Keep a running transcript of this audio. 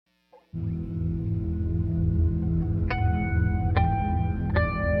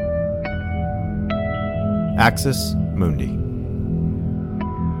Axis Mundi.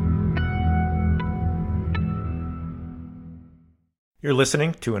 You're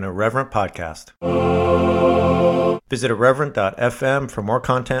listening to an Irreverent podcast. Visit irreverent.fm for more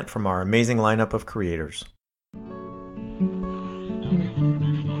content from our amazing lineup of creators.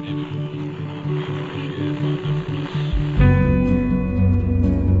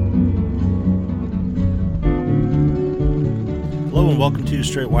 Hello and welcome to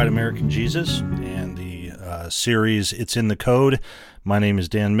Straight White American Jesus and the series It's in the Code. My name is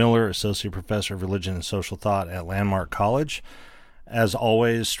Dan Miller, Associate Professor of Religion and Social Thought at Landmark College. As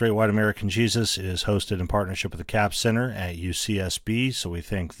always, Straight White American Jesus is hosted in partnership with the Capps Center at UCSB, so we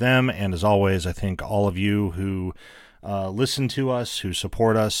thank them. And as always, I thank all of you who listen to us, who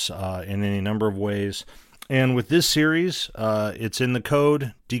support us in any number of ways. And with this series, It's in the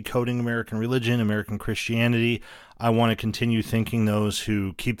Code, Decoding American Religion, American Christianity. I want to continue thanking those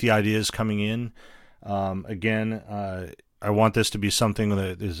who keep the ideas coming in. I want this to be something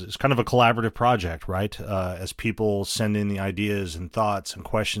that is kind of a collaborative project, right? As people send in the ideas and thoughts and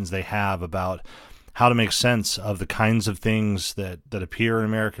questions they have about how to make sense of the kinds of things that appear in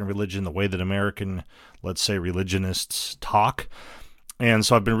American religion, the way that American, let's say, religionists talk. And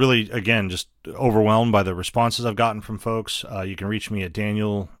so I've been really, again, just overwhelmed by the responses I've gotten from folks. You can reach me at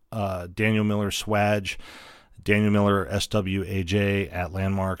Daniel Miller Swaj, Daniel Miller SWAJ at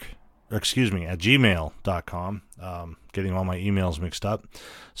gmail.com. Getting all my emails mixed up.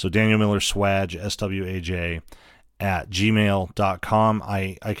 So Daniel Miller Swaj, SWAJ at gmail.com.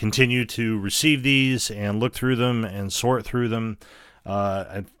 I continue to receive these and look through them and sort through them.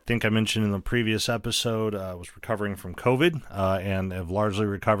 I think I mentioned in the previous episode, I was recovering from COVID and have largely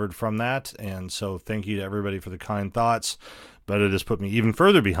recovered from that. And so thank you to everybody for the kind thoughts. But it has put me even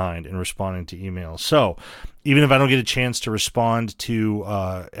further behind in responding to emails. So even if I don't get a chance to respond to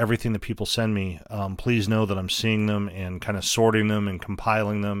everything that people send me, please know that I'm seeing them and kind of sorting them and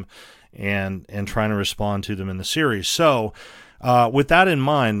compiling them and trying to respond to them in the series. So with that in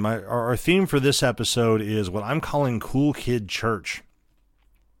mind, our theme for this episode is what I'm calling Cool Kid Church.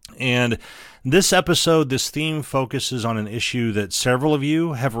 And this episode, this theme focuses on an issue that several of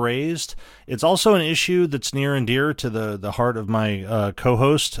you have raised. It's also an issue that's near and dear to the heart of my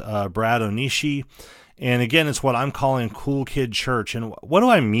co-host, Brad Onishi. And again, it's what I'm calling Cool Kid Church. And what do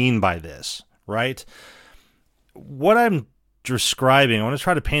I mean by this, right? What I'm describing, I want to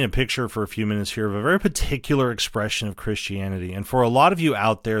try to paint a picture for a few minutes here of a very particular expression of Christianity. And for a lot of you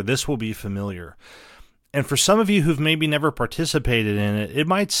out there, this will be familiar. And for some of you who've maybe never participated in it, it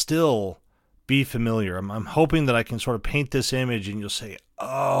might still be familiar. I'm hoping that I can sort of paint this image and you'll say,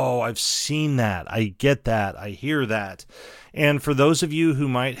 oh, I've seen that. I get that. I hear that. And for those of you who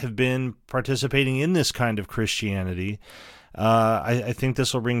might have been participating in this kind of Christianity, I think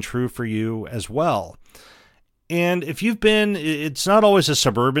this will ring true for you as well. And if you've been, it's not always a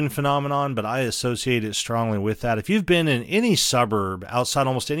suburban phenomenon, but I associate it strongly with that. If you've been in any suburb outside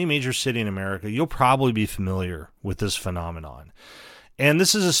almost any major city in America, you'll probably be familiar with this phenomenon. And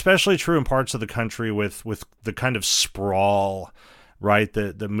this is especially true in parts of the country with the kind of sprawl, right,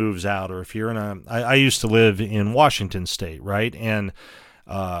 that moves out. Or if you're I used to live in Washington State, right? And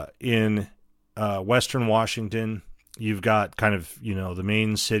in Western Washington, you've got kind of, the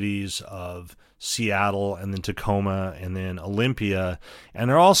main cities of Seattle and then Tacoma and then Olympia, and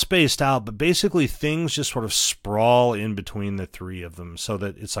they're all spaced out, but basically things just sort of sprawl in between the three of them so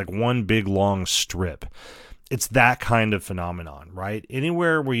that it's like one big long strip. It's that kind of phenomenon, right?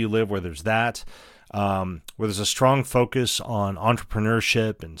 Anywhere where you live where there's that, where there's a strong focus on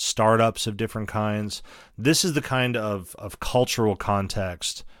entrepreneurship and startups of different kinds, this is the kind of cultural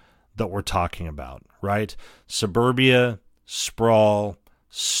context that we're talking about, right? Suburbia, sprawl,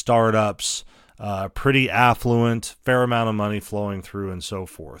 startups, pretty affluent, fair amount of money flowing through and so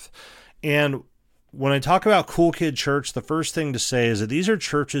forth. And when I talk about Cool Kid Church, the first thing to say is that these are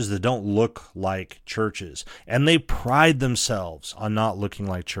churches that don't look like churches, and they pride themselves on not looking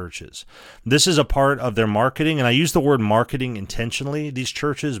like churches. This is a part of their marketing, and I use the word marketing intentionally. These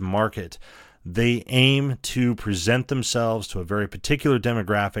churches market. They aim to present themselves to a very particular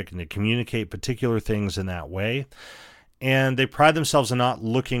demographic and to communicate particular things in that way. And they pride themselves on not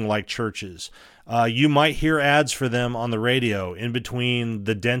looking like churches. You might hear ads for them on the radio in between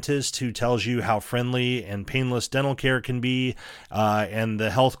the dentist who tells you how friendly and painless dental care can be, and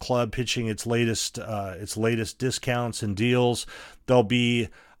the health club pitching its latest discounts and deals. There'll be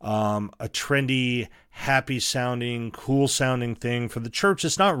a trendy, happy-sounding, cool-sounding thing for the church.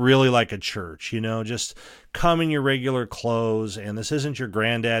 It's not really like a church, just come in your regular clothes, and this isn't your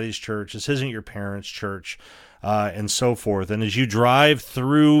granddaddy's church. This isn't your parents' church. and so forth. And as you drive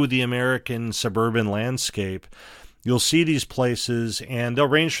through the American suburban landscape, you'll see these places, and they'll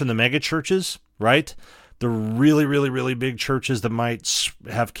range from the mega churches, right? The really, really, really big churches that might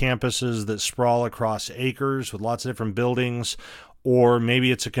have campuses that sprawl across acres with lots of different buildings, or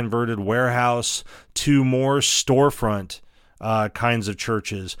maybe it's a converted warehouse, to more storefront kinds of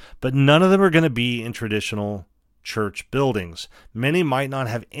churches. But none of them are going to be in traditional church buildings. Many might not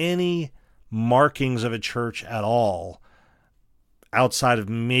have any markings of a church at all, outside of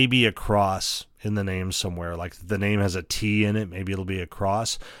maybe a cross in the name somewhere. Like the name has a T in it, maybe it'll be a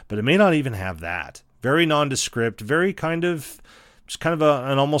cross, but it may not even have that. Very nondescript, very kind of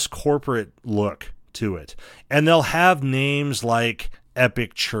an almost corporate look to it. And they'll have names like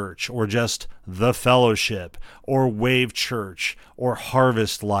Epic Church, or just The Fellowship, or Wave Church, or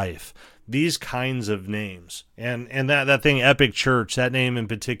Harvest Life. These kinds of names. And that thing, Epic Church, that name in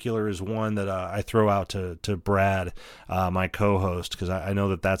particular is one that I throw out to Brad, my co-host, because I know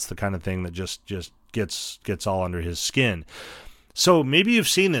that that's the kind of thing that just gets all under his skin. So maybe you've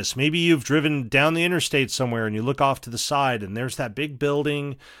seen this. Maybe you've driven down the interstate somewhere and you look off to the side and there's that big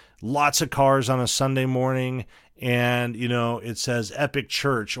building, lots of cars on a Sunday morning, and it says Epic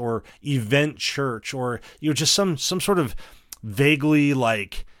Church or Event Church, or just some sort of vaguely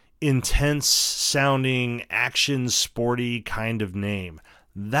like intense sounding, action sporty kind of name.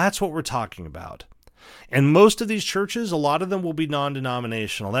 That's what we're talking about. And most of these churches, a lot of them will be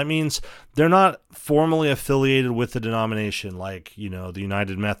non-denominational. That means they're not formally affiliated with the denomination, like, the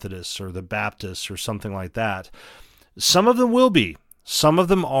United Methodists or the Baptists or something like that. Some of them will be. Some of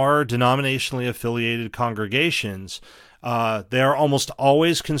them are denominationally affiliated congregations. They are almost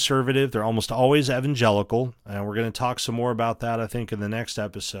always conservative. They're almost always evangelical. And we're going to talk some more about that, I think, in the next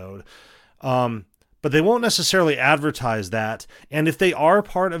episode. But they won't necessarily advertise that. And if they are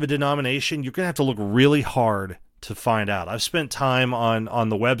part of a denomination, you're going to have to look really hard to find out. I've spent time on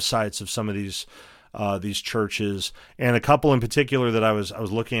the websites of some of these churches, and a couple in particular that I was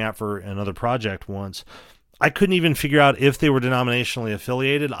looking at for another project once. I couldn't even figure out if they were denominationally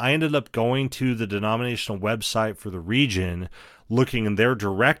affiliated. I ended up going to the denominational website for the region, looking in their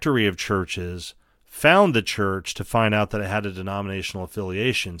directory of churches, found the church to find out that it had a denominational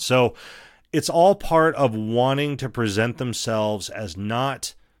affiliation. So it's all part of wanting to present themselves as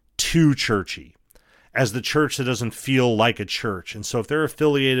not too churchy, as the church that doesn't feel like a church. And so if they're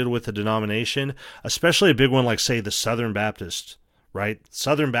affiliated with a denomination, especially a big one like, say, the Southern Baptist, right?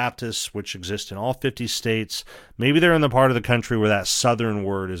 Southern Baptists, which exist in all 50 states, maybe they're in the part of the country where that Southern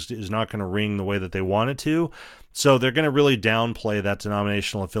word is not going to ring the way that they want it to. So they're going to really downplay that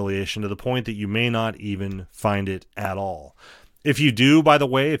denominational affiliation to the point that you may not even find it at all. If you do, by the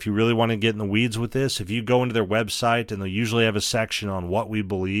way, if you really want to get in the weeds with this, if you go into their website, and they'll usually have a section on what we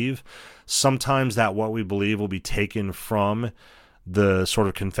believe, sometimes that what we believe will be taken from the sort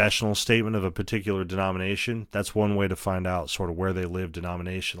of confessional statement of a particular denomination. That's one way to find out sort of where they live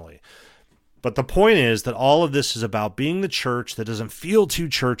denominationally. But the point is that all of this is about being the church that doesn't feel too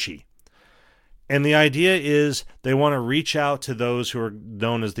churchy. And the idea is they want to reach out to those who are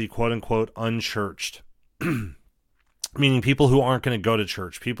known as the quote-unquote unchurched. Meaning people who aren't going to go to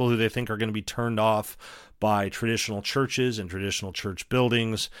church, people who they think are going to be turned off by traditional churches and traditional church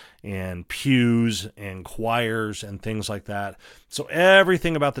buildings and pews and choirs and things like that. So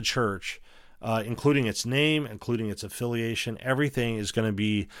everything about the church, including its name, including its affiliation, everything is going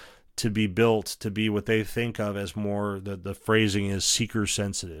to be built to be what they think of as more, the phrasing is seeker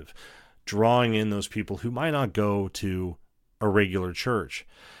sensitive, drawing in those people who might not go to a regular church.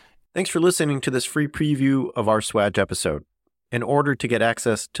 Thanks for listening to this free preview of our Swag episode. In order to get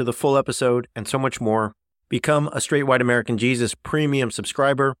access to the full episode and so much more, become a Straight White American Jesus premium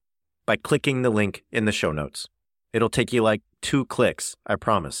subscriber by clicking the link in the show notes. It'll take you like 2 clicks, I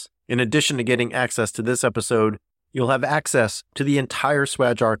promise. In addition to getting access to this episode, you'll have access to the entire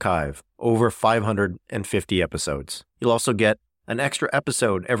Swag archive, over 550 episodes. You'll also get an extra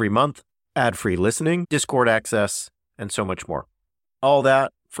episode every month, ad-free listening, Discord access, and so much more. All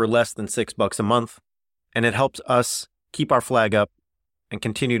that for less than $6 a month, and it helps us keep our flag up and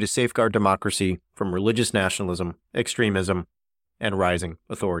continue to safeguard democracy from religious nationalism, extremism, and rising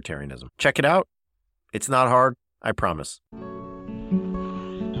authoritarianism. Check it out. It's not hard, I promise.